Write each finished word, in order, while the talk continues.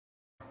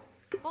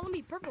Follow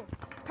me, purple.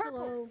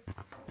 Hello.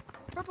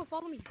 Purple,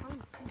 follow me. Follow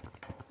me. I'm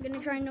gonna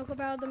try and knock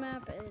about the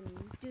map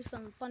and do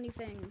some funny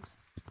things.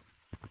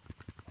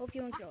 Hope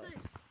you enjoy. Watch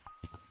this.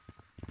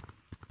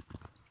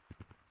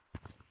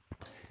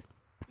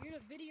 You're in a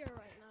video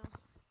right now.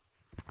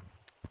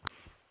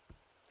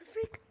 The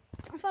freak?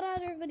 I thought I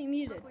had everybody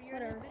muted. Purple, you're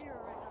Whatever. in a video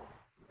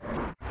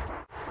right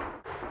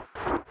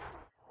now.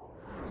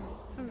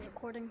 I'm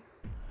recording.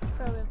 It's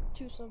probably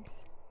 2 subs.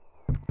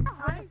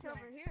 That's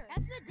over here.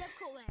 That's the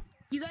difficult way.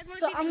 You guys want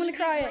to So see I'm the gonna easiest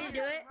try way to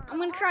do it? I'm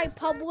gonna try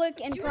public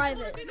and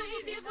private. The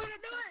easiest way to do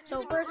it.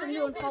 So first I'm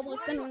doing public,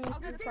 then I'm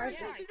going to do private.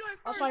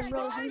 Also I'm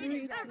really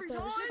hungry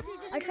because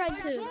I tried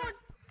to do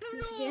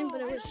this again,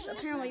 but it was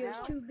apparently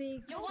too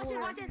big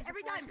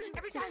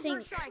to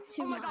sync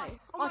to my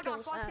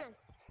Oculus app.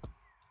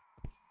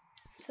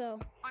 So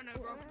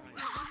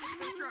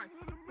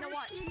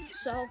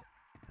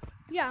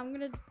yeah, I'm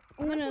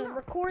gonna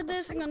record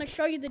this. I'm gonna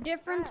show you the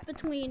difference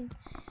between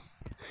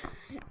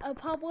a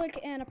public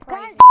and a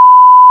private.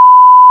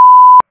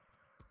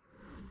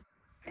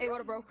 Hey,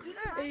 what up, bro?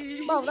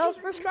 Bro, that was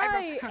first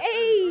try.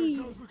 Hey!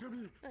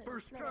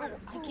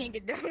 I can't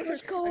get down.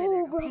 Let's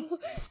go, bro.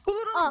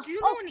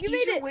 You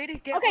made it.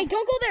 Okay,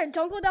 don't go there.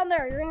 Don't go down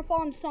there. You're gonna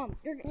fall in stump.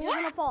 You're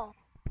gonna fall.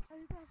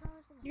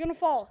 You're gonna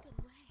fall.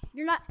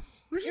 You're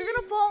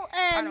gonna fall,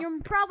 and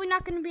you're probably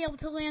not gonna be able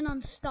to land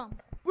on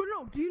stump. Bro,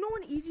 no, do you know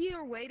an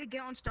easier way to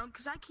get on stump?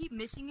 Because I keep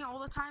missing it all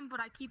the time,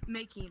 but I keep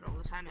making it all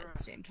the time at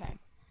the same time.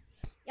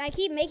 Yeah, I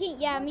keep making.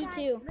 Yeah, me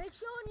too.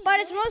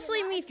 But it's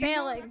mostly me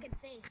failing,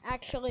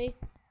 actually.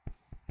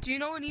 Do you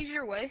know an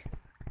easier way?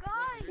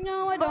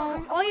 No, I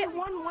don't. The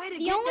only way to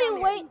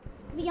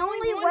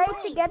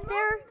get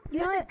there.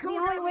 The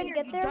only way to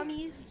get there.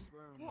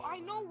 Well, I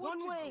know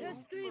one way.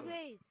 There's 3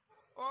 ways.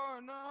 Or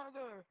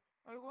another.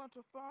 I want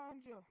to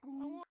find you.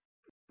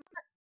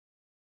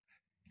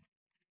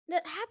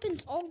 That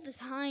happens all the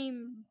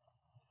time.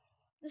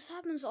 This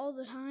happens all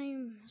the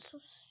time. It's so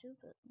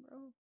stupid,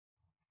 bro.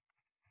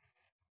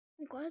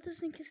 Like, why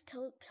doesn't it just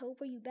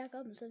teleport you back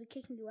up instead of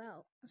kicking you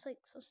out? It's like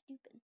so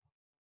stupid.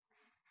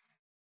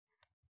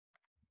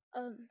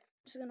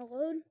 Is it gonna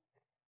load? I'm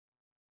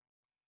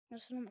gonna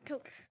sit on my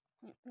couch.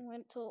 Wait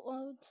until it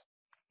loads.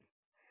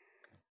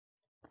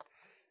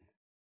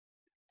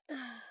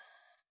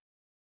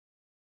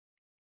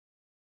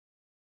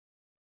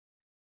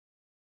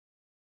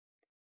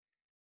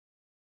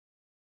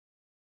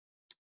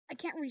 I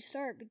can't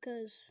restart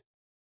because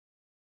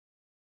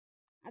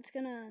that's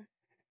gonna.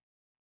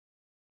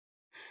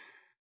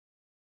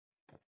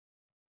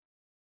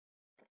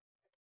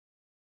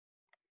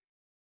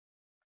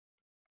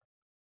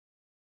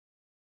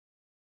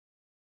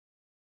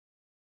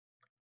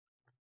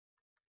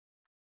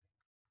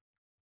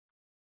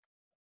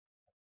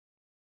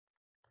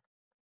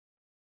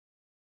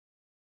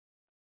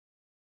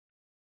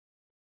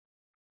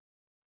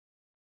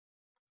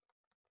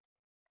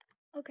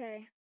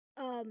 Okay,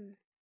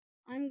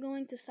 I'm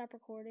going to stop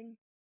recording.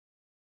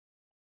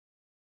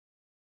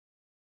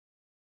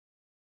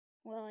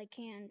 Well, I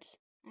can't,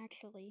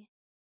 actually.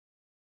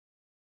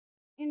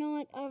 You know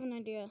what? I have an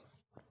idea.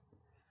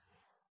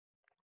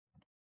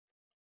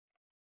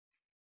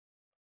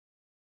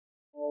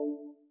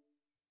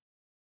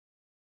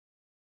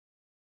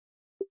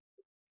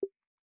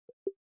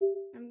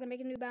 I'm gonna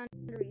make a new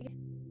boundary.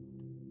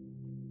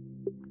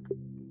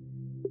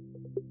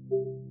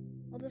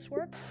 Will this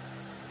work?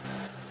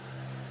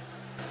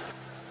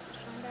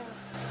 Let's find out.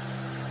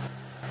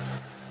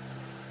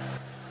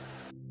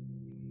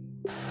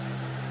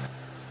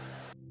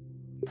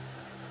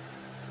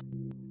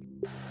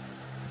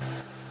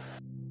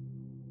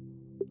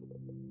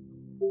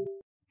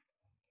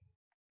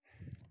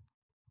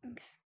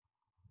 Okay.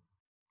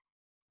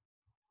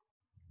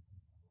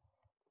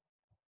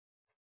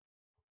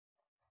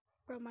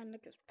 Bro, my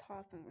neck is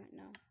popping right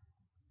now.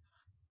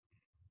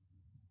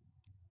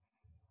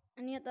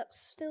 And yet that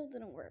still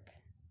didn't work.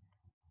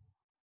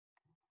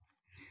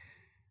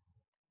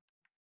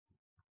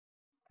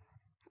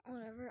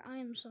 Whatever, I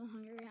am so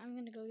hungry. I'm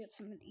gonna go get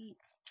something to eat.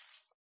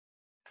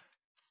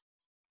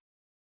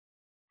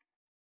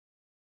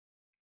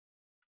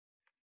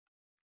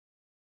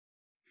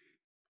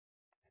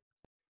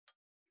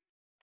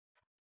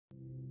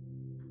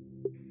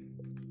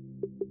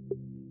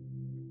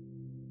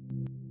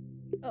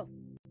 Oh.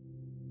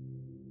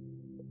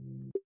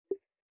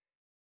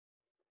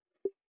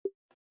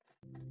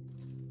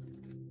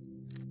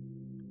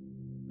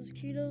 Those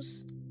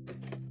Cheetos.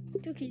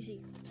 Too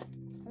easy.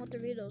 I want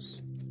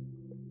Doritos.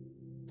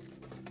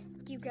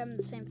 Keep grabbing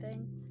the same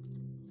thing.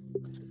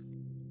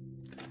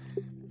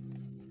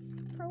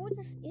 Bro, what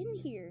is in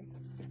here?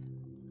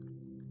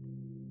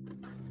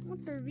 I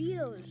want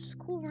Doritos.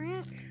 Cool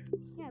Ranch?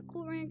 Yeah,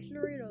 Cool Ranch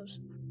Doritos.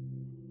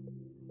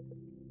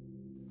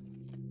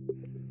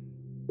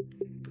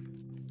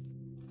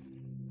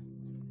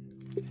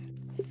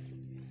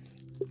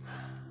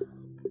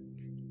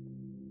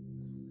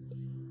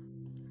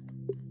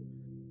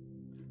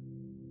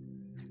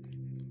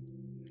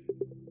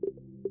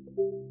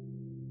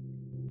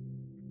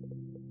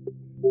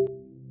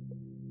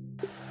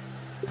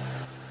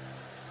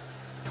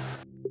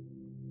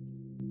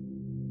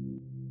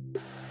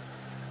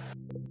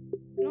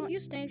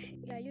 use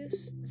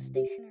the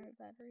stationary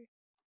battery.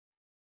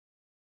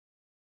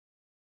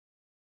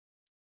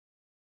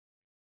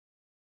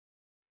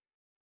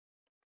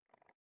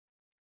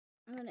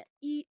 I'm gonna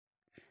eat.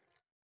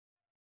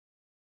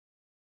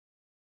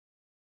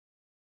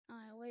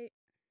 Alright, wait.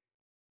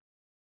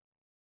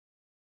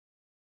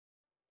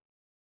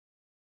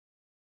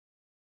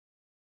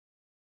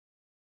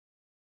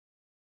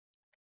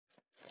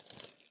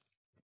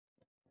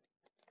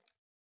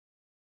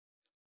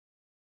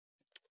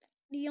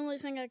 The only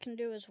thing I can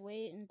do is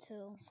wait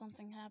until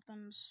something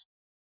happens.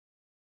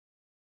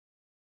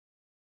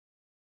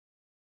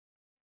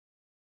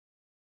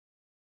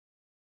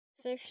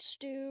 Fish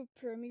stew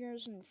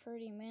premieres in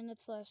 30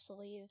 minutes. Last to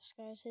leave.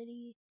 Sky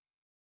City.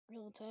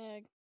 Real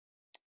tag.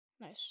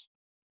 Nice.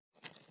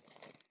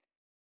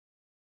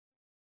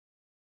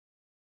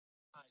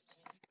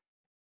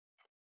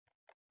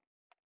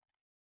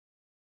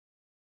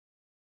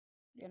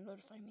 Yeah,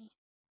 notify me.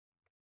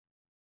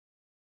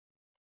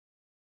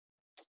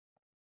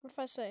 What if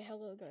I say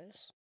hello,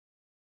 guys?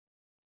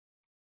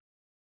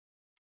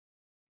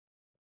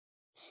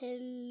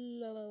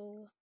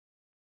 Hello,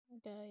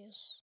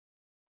 guys.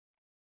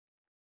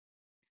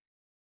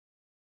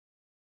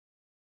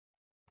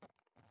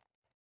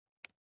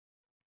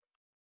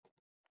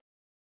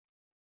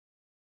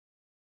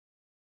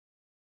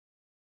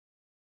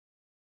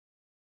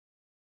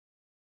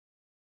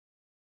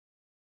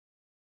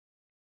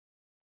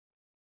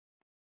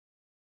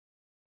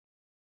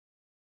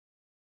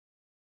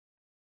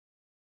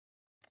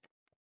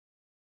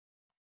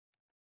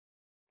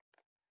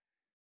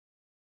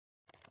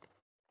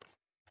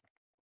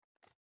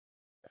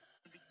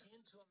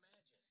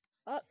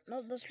 Oh,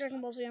 no, that's Dragon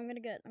Ball Z. I'm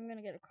gonna get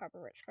a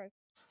copyright strike.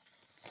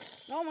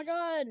 Oh my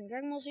god,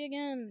 Dragon Ball Z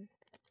again.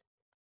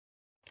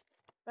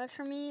 Back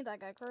for me, that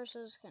guy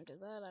curses, can't do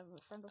that. I'm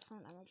a friend of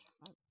friend, I'm a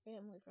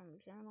family friendly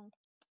channel.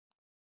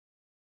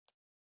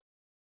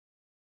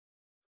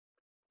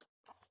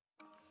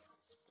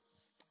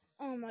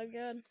 Oh my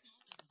god.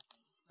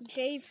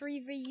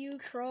 J3VU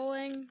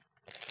trolling.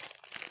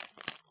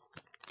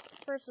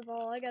 First of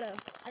all, I gotta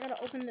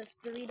open this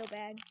Dorito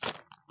bag.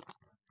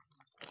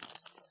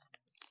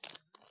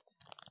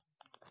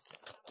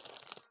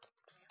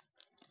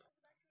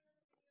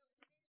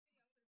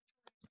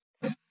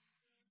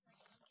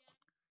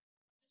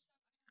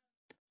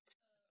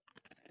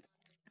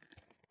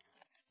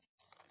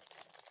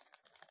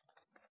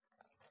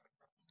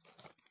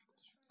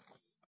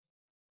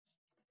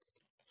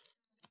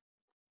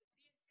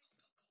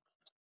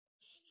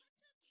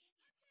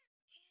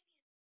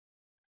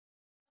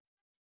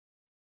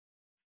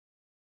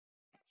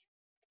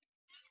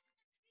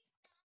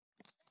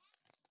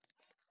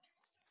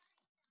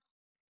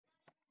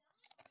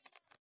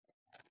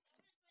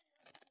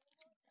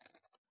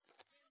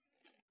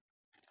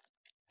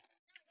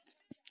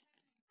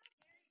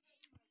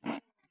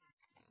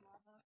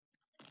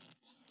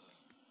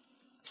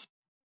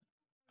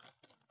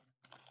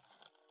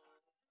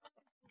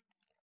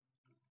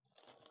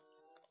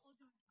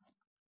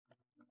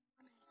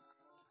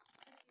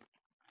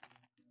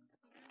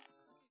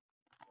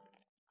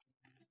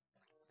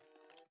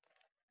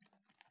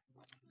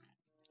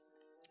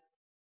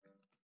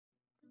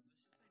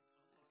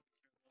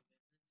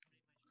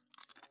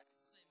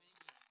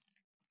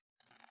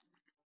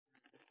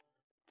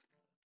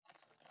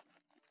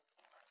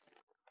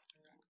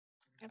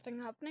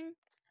 Nothing happening?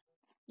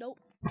 Nope.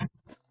 Here,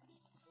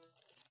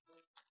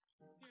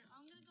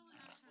 I'm gonna go in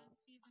after and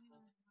see if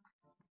anyone.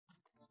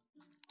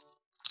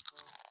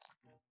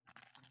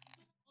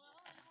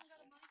 Well, anyone got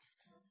a mic?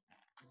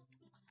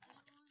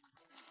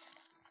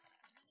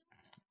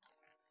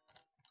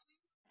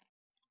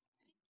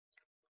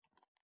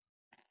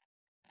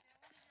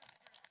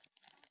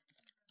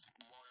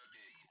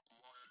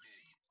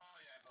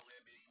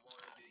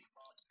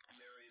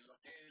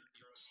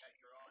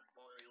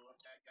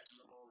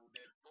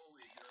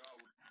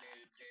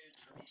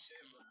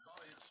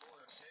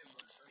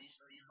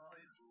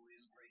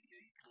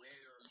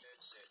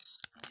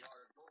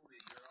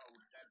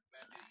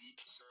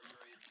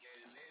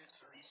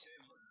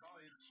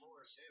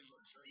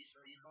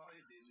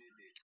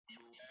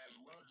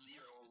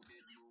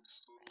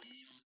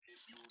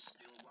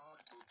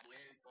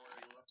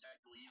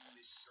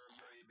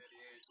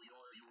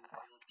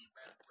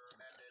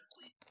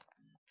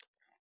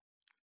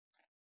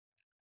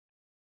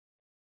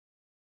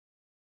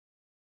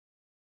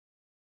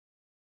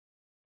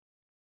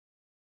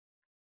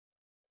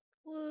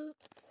 What?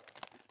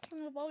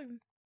 Turn the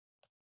volume.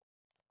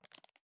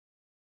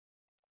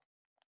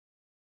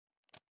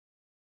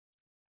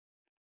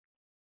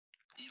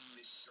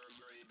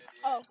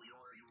 Oh,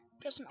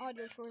 just an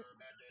audio short.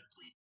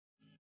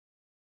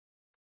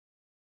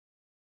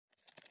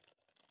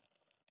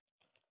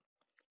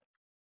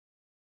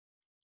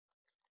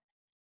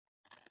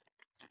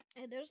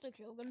 Hey, there's the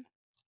Shogun.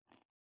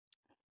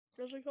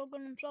 There's the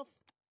Shogun himself.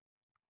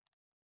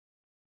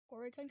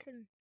 Or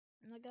attention.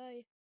 And the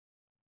guy.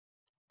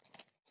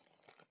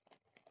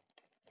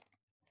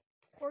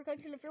 Or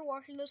attention, if you're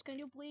watching this, can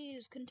you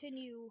please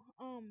continue,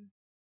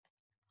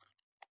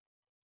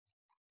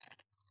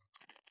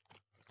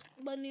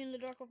 Bunny in the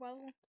Dark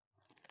Revival.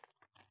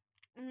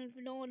 And if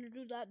you don't want to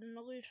do that, then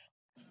at least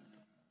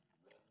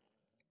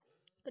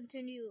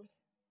continue.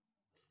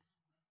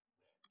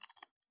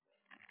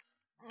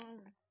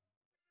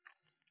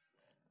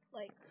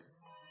 Like,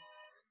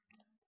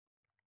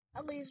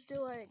 at least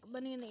do like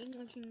Bunny in the Ink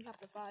Machine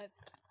chapter 5.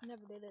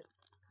 Never did it.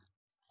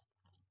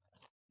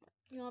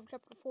 You have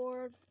chapter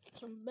 4,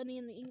 some Bunny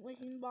in the Ink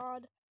Machine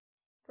bod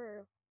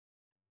for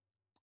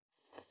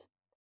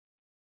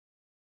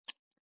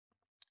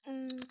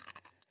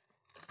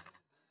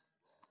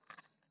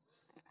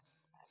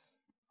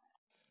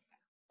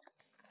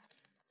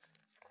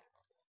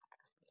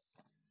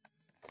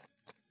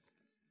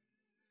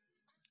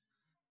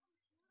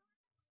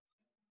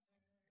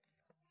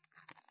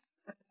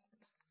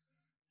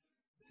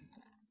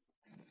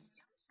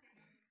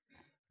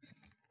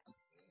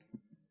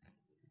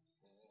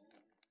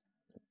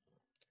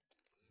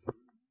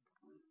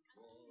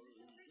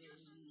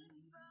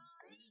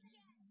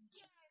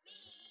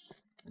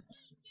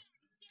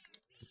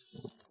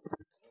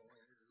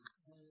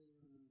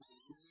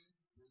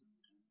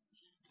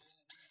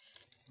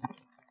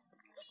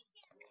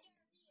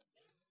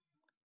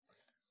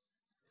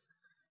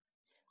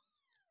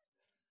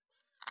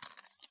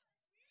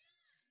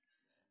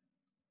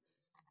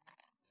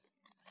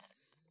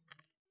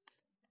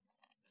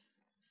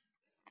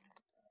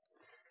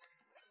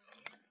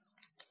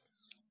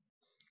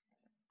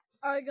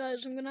Alright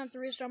guys, I'm gonna have to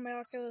restart my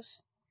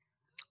Oculus.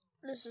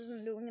 This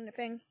isn't doing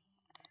anything.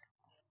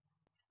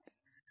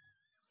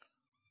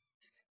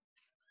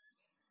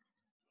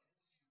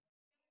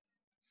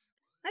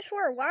 I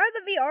swear, why are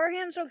the VR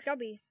hands so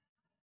chubby?